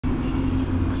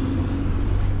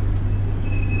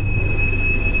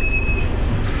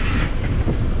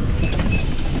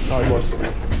Alright, boss.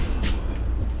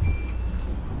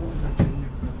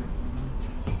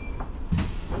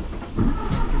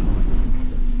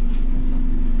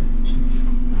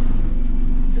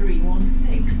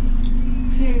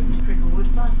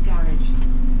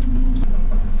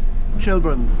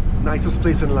 Kilburn, nicest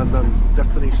place in London,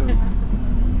 destination.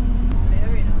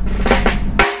 Very nice.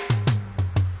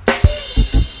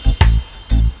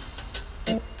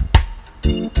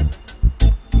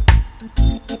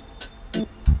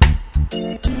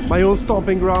 My old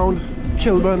stomping ground,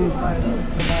 Kilburn.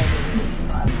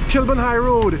 Kilburn High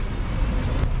Road,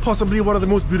 possibly one of the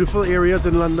most beautiful areas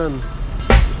in London.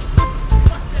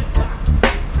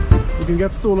 You can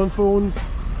get stolen phones.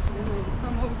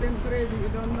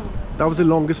 That was the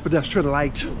longest pedestrian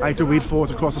light I had to wait for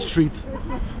to cross the street.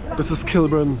 This is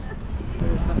Kilburn.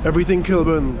 Everything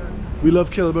Kilburn. We love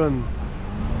Kilburn.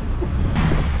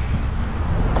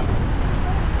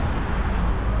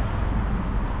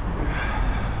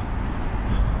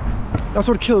 That's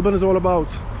what Kilburn is all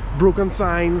about. Broken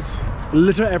signs,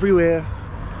 litter everywhere,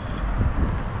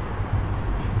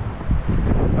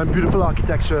 and beautiful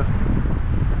architecture.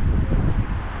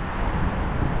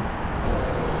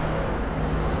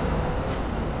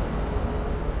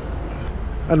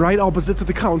 And right opposite to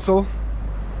the council,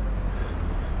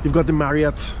 you've got the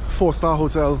Marriott 4-star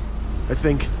hotel, I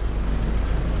think.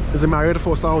 Is the Marriott a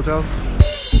 4-star hotel?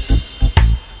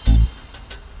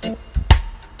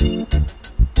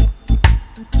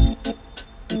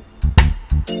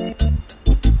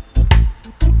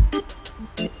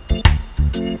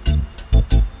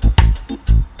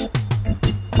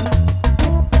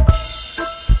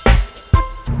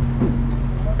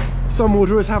 Some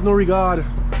motorists have no regard.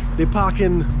 They park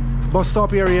in bus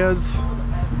stop areas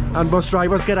and bus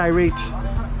drivers get irate.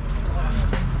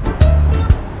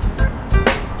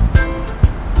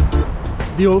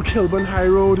 The old Kilburn High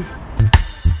Road.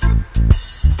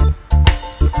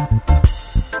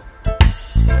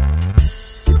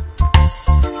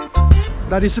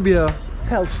 That used to be a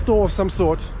health store of some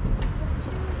sort.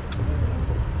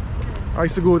 I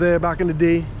used to go there back in the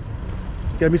day,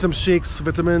 get me some shakes,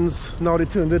 vitamins. Now they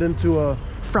turned it into a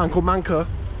Franco Manca,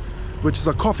 which is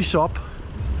a coffee shop,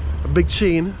 a big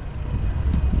chain.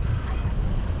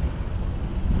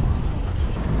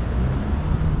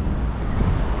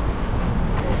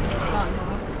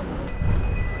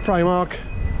 Primark.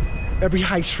 Every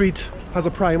high street has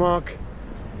a Primark.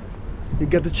 You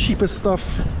get the cheapest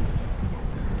stuff.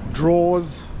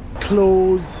 Drawers,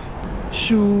 clothes,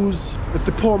 shoes. It's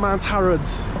the poor man's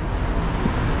Harrods.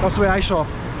 That's where I shop.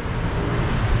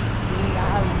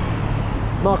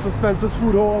 Marks and Spencer's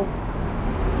food hall.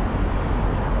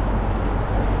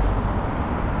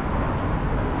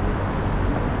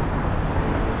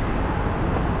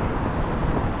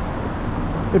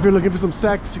 If you're looking for some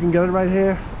sex, you can get it right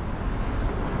here.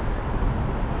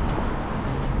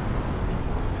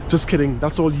 Just kidding,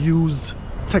 that's all used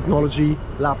technology,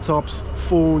 laptops,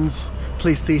 phones,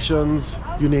 PlayStations,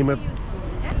 you name it.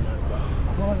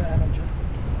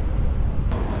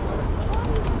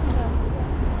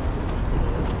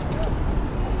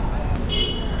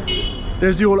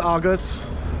 There's the old Argus.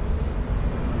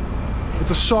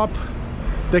 It's a shop.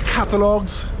 There are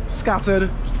catalogs scattered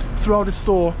throughout the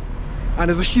store, and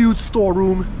there's a huge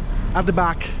storeroom at the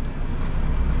back.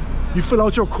 You fill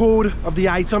out your code of the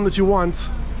item that you want,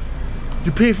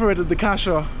 you pay for it at the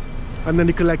cashier, and then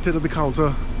you collect it at the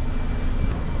counter.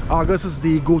 Argus is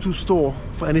the go-to store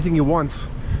for anything you want,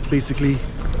 basically,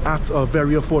 at a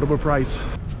very affordable price.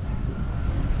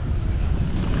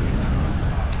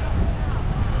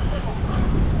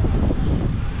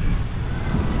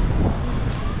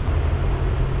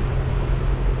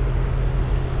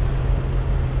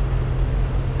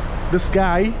 This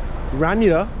guy ran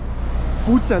here,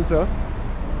 food center,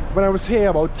 when I was here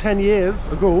about 10 years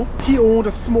ago. He owned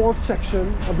a small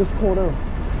section of this corner,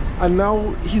 and now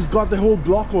he's got the whole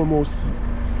block almost.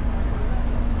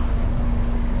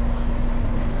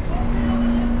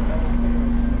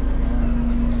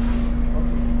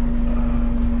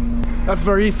 That's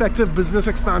very effective business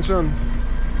expansion.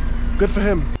 Good for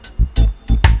him.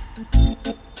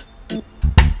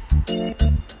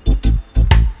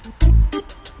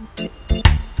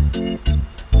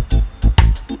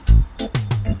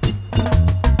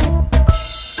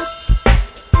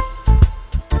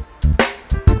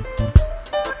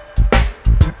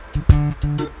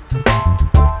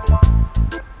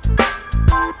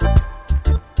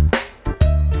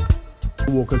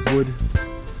 Walker's wood.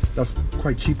 That's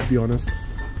quite cheap, to be honest.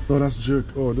 No, that's jerk.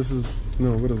 Oh, this is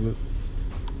no. What is it?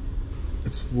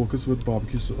 It's Walker's wood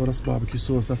barbecue sauce. Oh, that's barbecue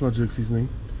sauce. That's not jerk seasoning.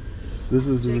 This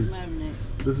is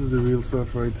the real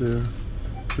stuff right here.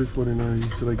 349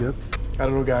 should I get? I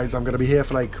don't know guys, I'm gonna be here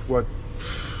for like what,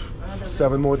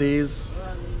 7 more days.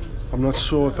 I'm not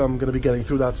sure if I'm gonna be getting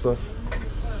through that stuff.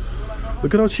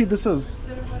 Look at how cheap this is.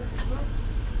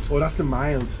 Oh, that's the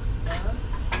mild.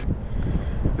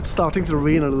 It's starting to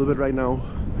rain a little bit right now,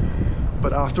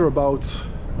 but after about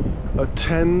a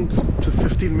 10 to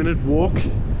 15 minute walk,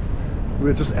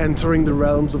 we're just entering the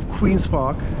realms of Queen's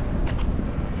Park,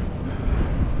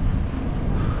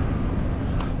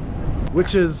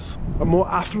 which is a more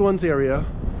affluent area.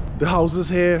 The houses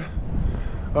here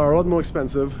are a lot more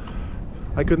expensive.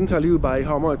 I couldn't tell you by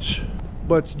how much,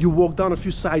 but you walk down a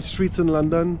few side streets in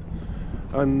London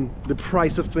and the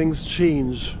price of things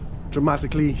change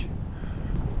dramatically.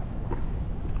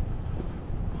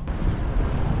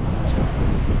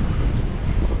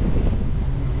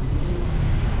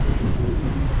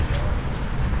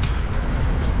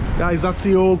 Guys, that's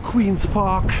the old Queen's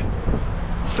Park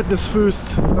Fitness First.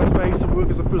 That's where I used to work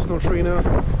as a personal trainer.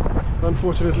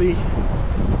 Unfortunately,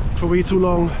 for way too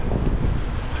long,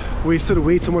 wasted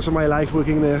way too much of my life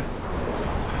working there.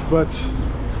 But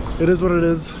it is what it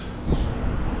is.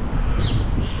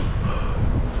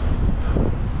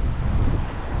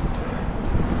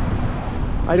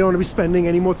 I don't want to be spending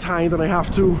any more time than I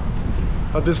have to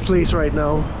at this place right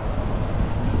now.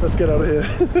 Let's get out of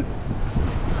here.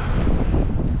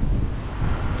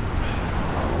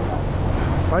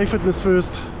 Bye, Fitness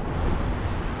First.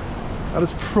 That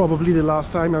is probably the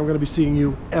last time I'm going to be seeing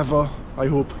you ever, I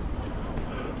hope.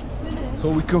 So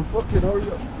we can fucking hurry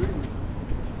up.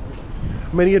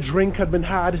 Many a drink had been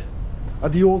had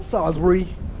at the old Salisbury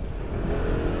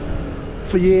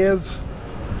for years.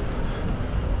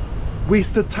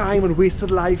 Wasted time and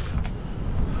wasted life.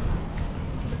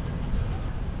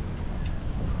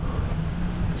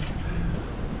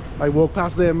 I walked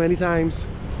past there many times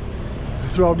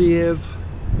throughout the years,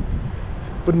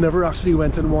 but never actually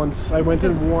went in once. I went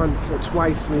in once or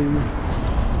twice maybe.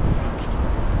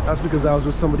 That's because I was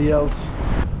with somebody else.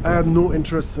 I had no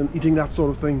interest in eating that sort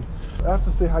of thing. I have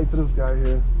to say hi to this guy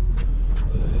here.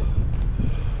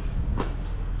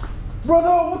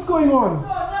 Brother, what's going on?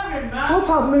 Oh, nothing, man. What's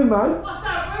happening, man? What's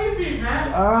up? Where you been,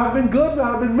 man? I've been good, man.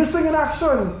 I've been missing in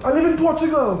action. I live in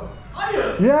Portugal. Are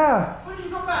you? Yeah. When did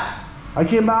you come back? I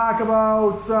came back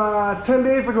about 10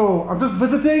 days ago. I'm just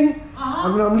visiting.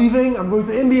 I'm leaving. I'm going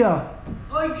to India.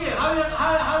 Okay. How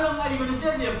long are you going to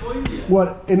stay there for India?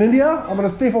 What, in India? I'm going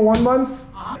to stay for 1 month.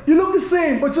 You look the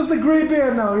same, but just a grey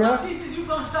beard now, yeah? This is you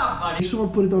don't stop, buddy.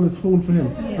 Someone put it on his phone for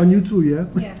him. Yeah. And you too, yeah?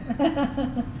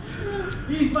 Yeah.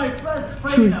 He's my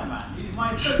first trainer, man. He's my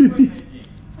first trainer.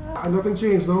 And nothing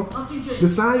changed, no? Nothing changed. The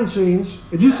sign changed.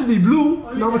 It used to be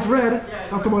blue, now it's red. Yeah,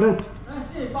 That's about it.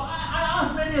 That's it. But I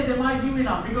asked many of them, I give it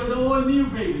up because the whole new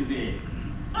face is there.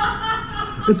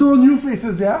 It's all new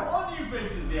faces, yeah? All new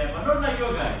faces there, but not like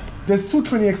your guys. There's 2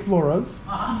 Trini Explorers,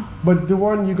 but the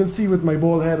one you can see with my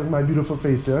bald head and my beautiful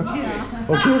face, yeah?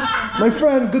 Okay? My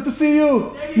friend, good to see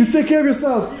you. You take care of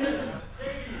yourself.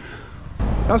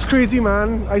 That's crazy,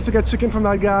 man. I used to get chicken from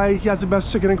that guy. He has the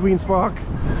best chicken in Queen's Park.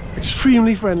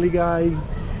 Extremely friendly guy.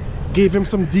 Gave him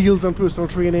some deals on personal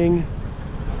training.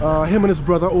 Him and his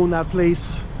brother own that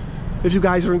place. If you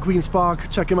guys are in Queen's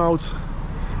Park, check him out.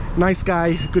 Nice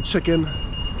guy, good chicken.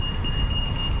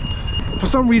 For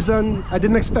some reason, I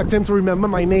didn't expect him to remember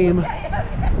my name,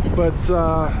 but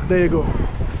there you go.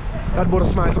 That brought a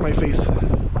smile to my face.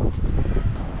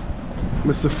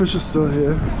 Mr. Fish is still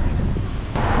here.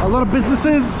 A lot of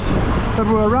businesses that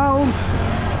were around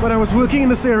when I was working in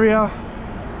this area,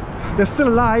 they're still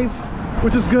alive,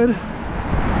 which is good.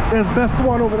 There's Best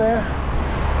One over there.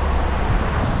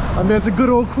 And there's a good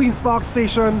old Queen's Park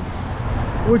station,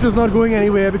 which is not going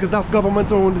anywhere because that's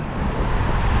government owned.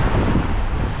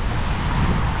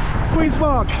 Queen's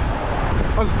Park,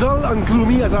 as dull and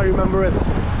gloomy as I remember it.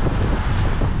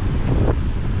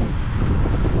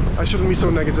 I shouldn't be so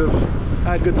negative.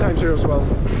 I had good times here as well.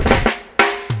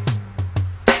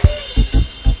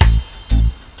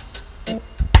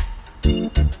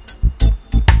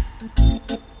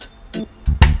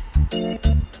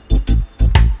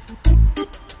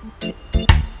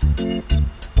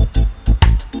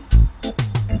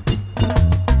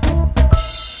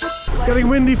 It's getting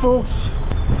windy, folks.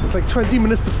 It's like 20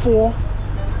 minutes to 4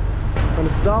 and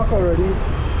it's dark already.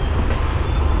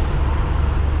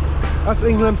 That's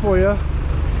England for you.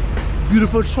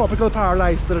 Beautiful tropical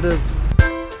paradise that it is.